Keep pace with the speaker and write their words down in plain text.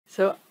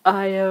So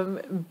I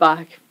am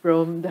back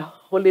from the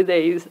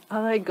holidays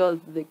and I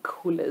got the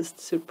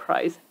coolest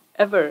surprise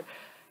ever.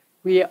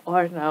 We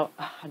are now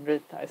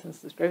 100,000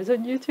 subscribers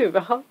on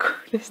YouTube. How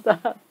cool is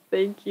that?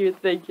 Thank you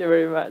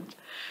very much.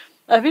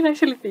 I've been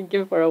actually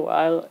thinking for a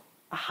while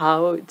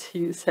how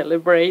to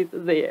celebrate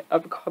the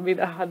upcoming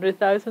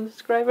 100,000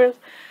 subscribers,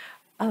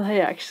 and I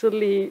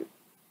actually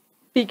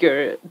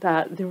figure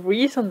that the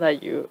reason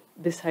that you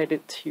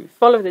decided to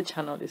follow the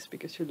channel is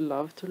because you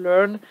love to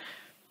learn.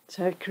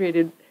 So I've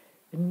created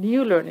a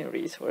new learning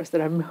resource that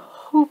I'm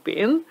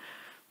hoping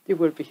you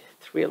will be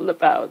thrilled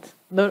about.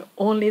 Not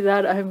only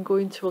that, I'm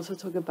going to also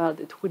talk about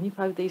the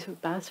 25 days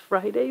of Bass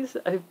Fridays.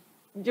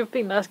 You've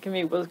been asking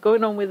me what's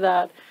going on with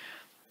that.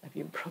 I've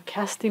been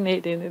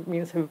procrastinating. It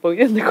means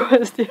avoiding the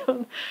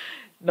question.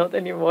 Not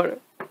anymore.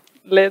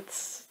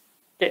 Let's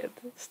get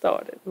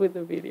started with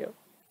the video.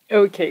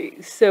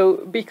 Okay, so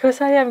because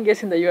I am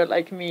guessing that you're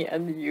like me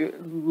and you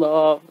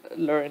love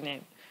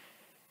learning,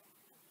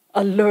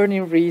 a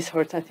learning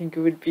resource, I think it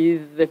would be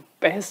the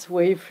best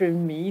way for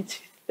me to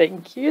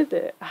thank you,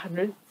 the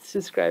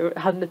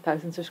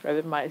 100,000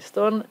 subscriber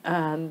milestone,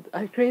 and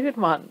I created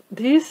one.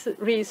 This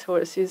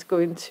resource is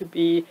going to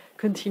be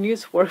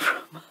continuous work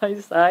from my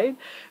side,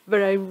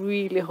 but I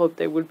really hope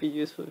they will be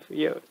useful for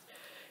you.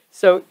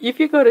 So if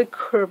you go to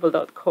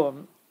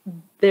Curbal.com,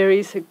 there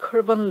is a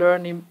Curbal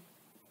learning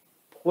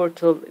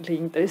portal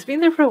link that has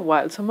been there for a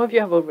while. Some of you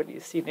have already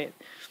seen it.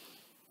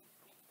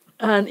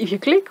 And if you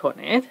click on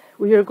it,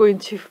 what you're going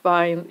to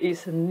find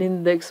is an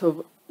index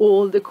of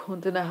all the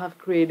content I have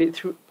created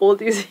through all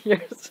these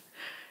years.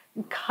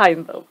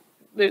 Kind of.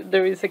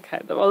 There is a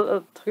kind of.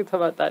 I'll talk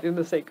about that in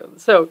a second.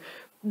 So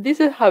this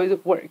is how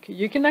it works.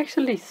 You can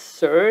actually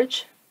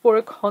search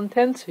for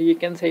content. So you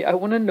can say, I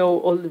want to know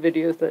all the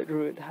videos that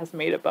Ruth has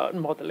made about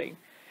modeling.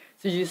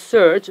 So you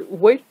search,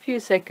 wait a few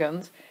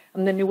seconds,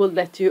 and then it will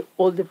let you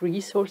all the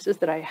resources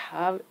that I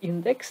have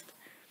indexed.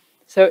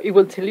 So it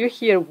will tell you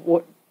here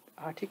what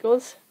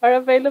articles are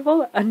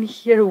available and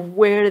here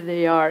where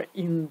they are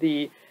in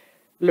the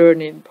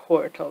learning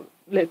portal.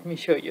 Let me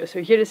show you.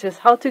 So here it says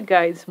how to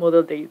guides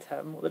model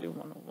data modeling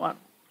 101.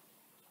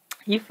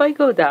 If I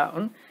go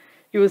down,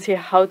 you will see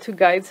how to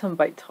guides and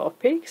by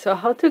topic. So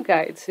how to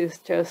guides is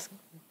just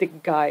the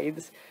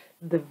guides,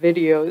 the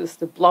videos,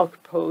 the blog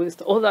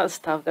posts, all that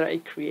stuff that I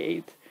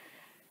create.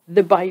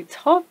 The by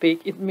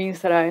topic, it means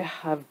that I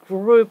have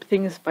grouped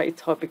things by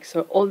topic.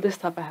 So all the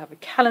stuff I have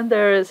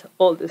calendars,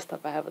 all the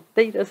stuff I have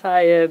data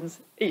science,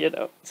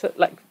 so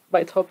like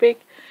by topic.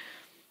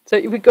 So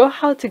if we go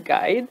how to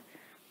guide,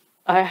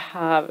 I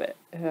have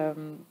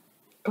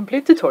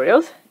complete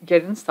tutorials,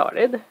 getting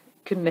started,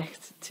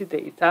 connect to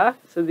data.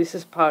 So this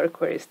is Power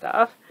Query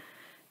stuff.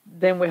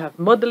 Then we have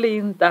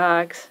modeling,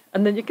 DAX,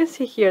 and then you can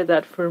see here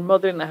that for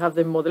modeling, I have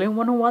the modeling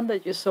 101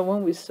 that you saw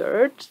when we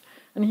searched.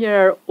 And here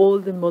are all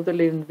the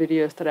modeling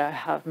videos that I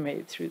have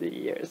made through the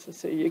years.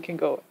 So you can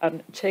go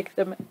and check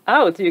them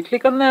out. You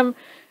click on them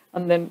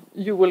and then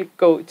you will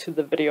go to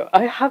the video.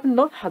 I have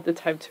not had the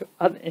time to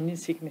add any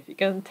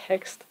significant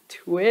text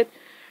to it,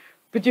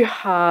 but you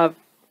have,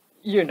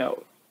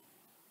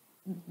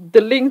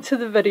 the link to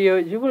the video.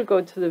 You will go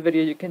to the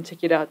video, you can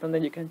check it out, and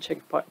then you can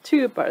check part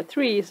 2, part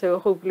 3. So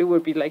hopefully it will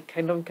be like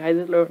kind of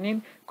guided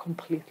learning,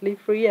 completely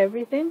free,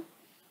 everything.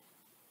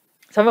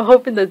 So I'm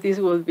hoping that this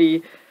will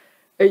be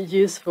a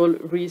useful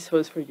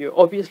resource for you.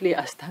 Obviously,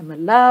 as time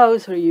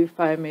allows, or if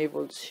I'm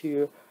able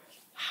to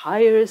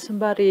hire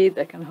somebody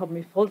that can help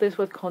me fill this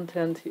with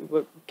content, it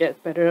will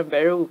get better and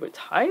better over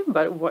time,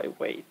 but why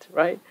wait,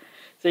 right?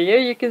 So here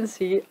you can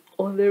see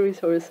all the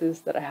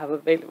resources that I have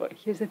available.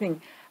 Here's the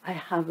thing, I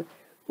have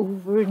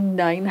over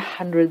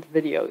 900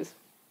 videos.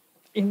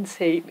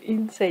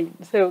 Insane.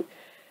 So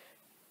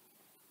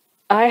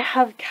I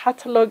have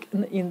catalog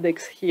and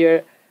index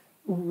here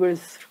over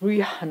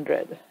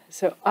 300.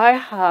 So I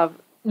have,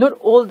 not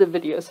all the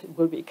videos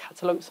will be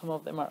cataloged, some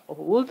of them are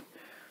old,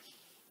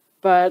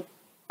 but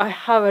I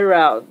have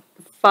around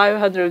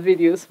 500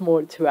 videos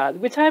more to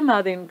add, which I'm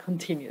adding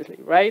continuously,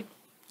 right?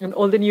 And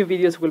all the new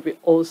videos will be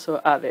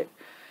also added.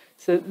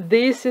 So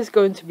this is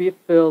going to be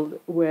filled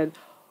with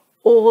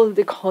all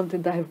the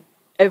content I've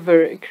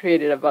ever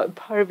created about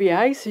Power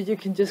BI. So you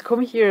can just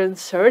come here and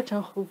search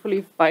and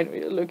hopefully find what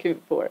you're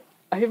looking for.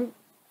 I'm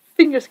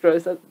fingers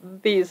crossed that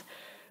these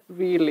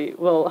really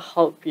will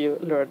help you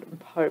learn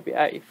Power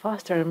BI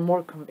faster and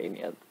more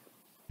convenient.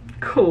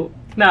 Cool.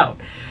 Now,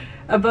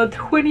 about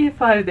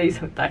 25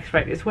 days of tax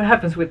Fridays. What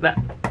happens with that?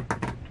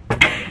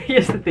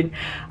 Here's the thing.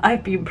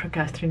 I've been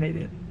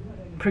procrastinating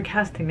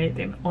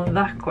on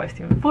that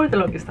question for the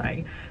longest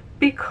time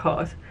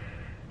because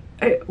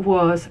it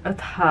was a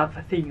tough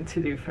thing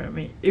to do for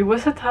me. It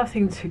was a tough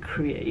thing to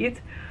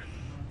create,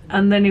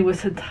 and then it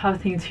was a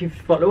tough thing to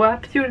follow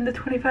up during the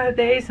 25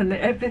 days, and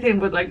everything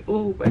was like,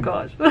 oh my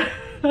gosh.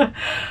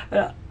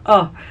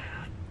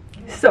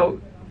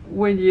 So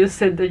when you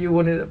said that you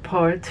wanted a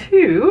part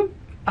 2,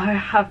 I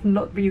have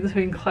not been so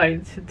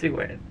inclined to do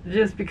it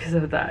just because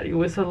of that. It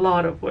was a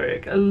lot of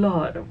work.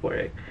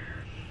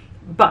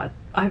 But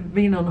I've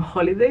been on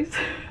holidays,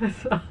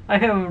 so I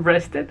am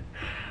rested.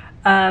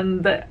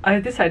 and I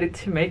decided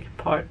to make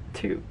part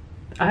 2.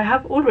 I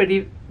have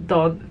already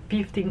done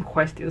 15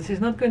 questions.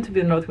 It's not going to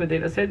be a Northwood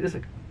dataset, it's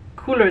a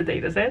cooler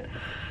dataset.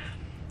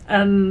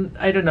 And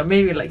I don't know,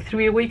 maybe like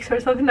 3 weeks or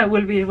something, I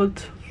will be able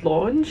to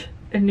launch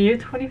a new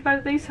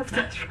 25 days of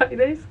Tax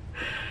Fridays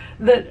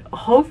that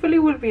hopefully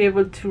will be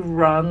able to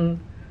run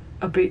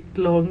a bit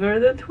longer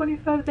than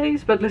 25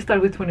 days. But let's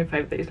start with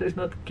 25 days. Let's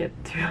not get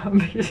too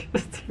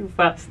ambitious too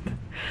fast.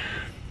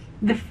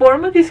 The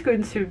format is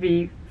going to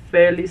be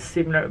fairly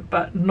similar,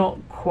 but not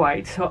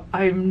quite. So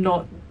I'm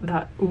not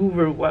that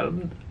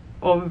overwhelmed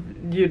of,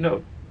 you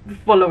know,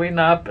 following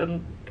up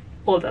and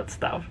all that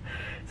stuff.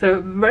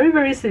 So very,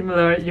 very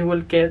similar. You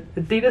will get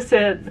a data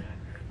set,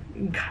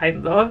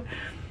 kind of.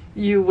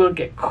 You will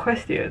get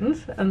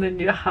questions, and then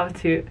you have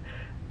to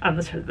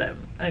answer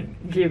them and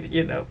give,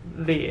 you know,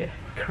 the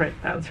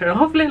correct answer. And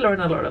hopefully learn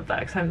a lot of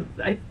tax.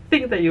 I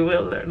think that you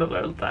will learn a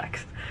lot of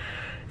tax.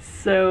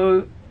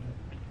 So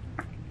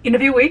in a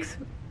few weeks,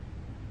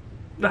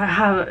 I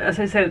have, as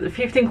I said,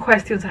 15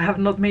 questions. I have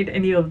not made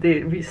any of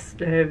the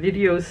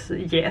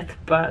videos yet,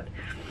 but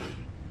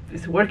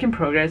it's a work in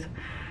progress.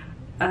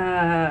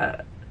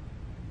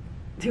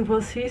 You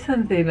will see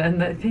something,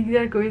 and I think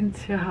they're going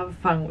to have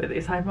fun with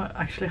this. I'm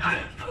actually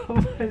having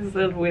fun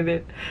myself with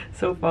it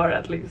so far,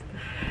 at least.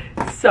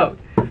 So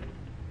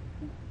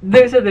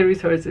those are the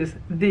resources.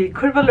 The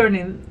Curbal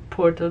Learning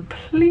portal,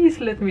 please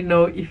let me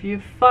know if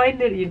you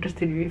find it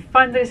interesting, if you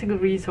find there's a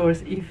good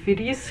resource. If it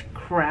is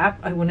crap,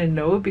 I want to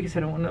know, because I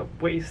don't want to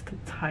waste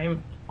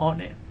time on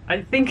it.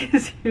 I think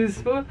it's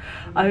useful.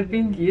 I've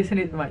been using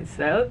it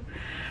myself,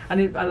 and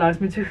it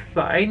allows me to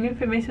find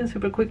information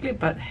super quickly,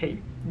 but hey,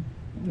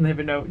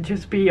 never know.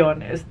 Just be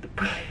honest,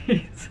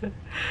 please.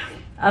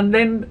 And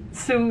then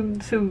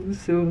soon,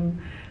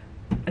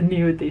 a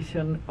new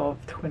edition of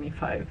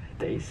 25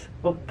 days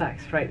of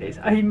Tax Fridays.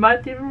 I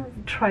might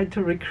even try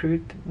to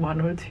recruit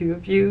 1 or 2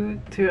 of you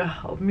to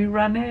help me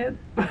run it.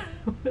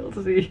 We'll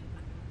see.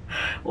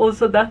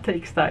 Also, that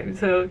takes time.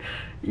 So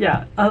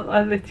yeah,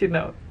 I'll let you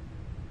know.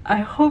 I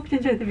hope you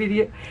enjoyed the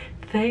video.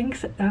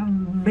 Thanks a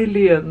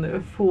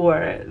million for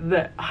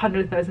the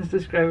 100,000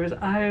 subscribers.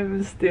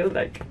 I'm still,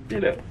 like,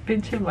 you know,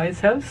 pinching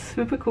myself.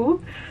 Super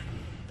cool.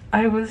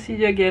 I will see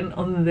you again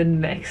on the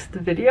next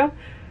video,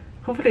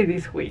 hopefully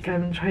this week.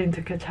 I'm trying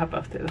to catch up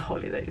after the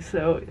holidays.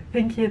 So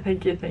thank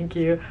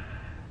you.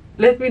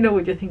 Let me know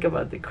what you think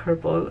about the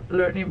Curbal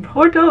Learning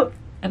portal,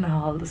 and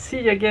I'll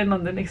see you again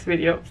on the next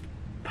video.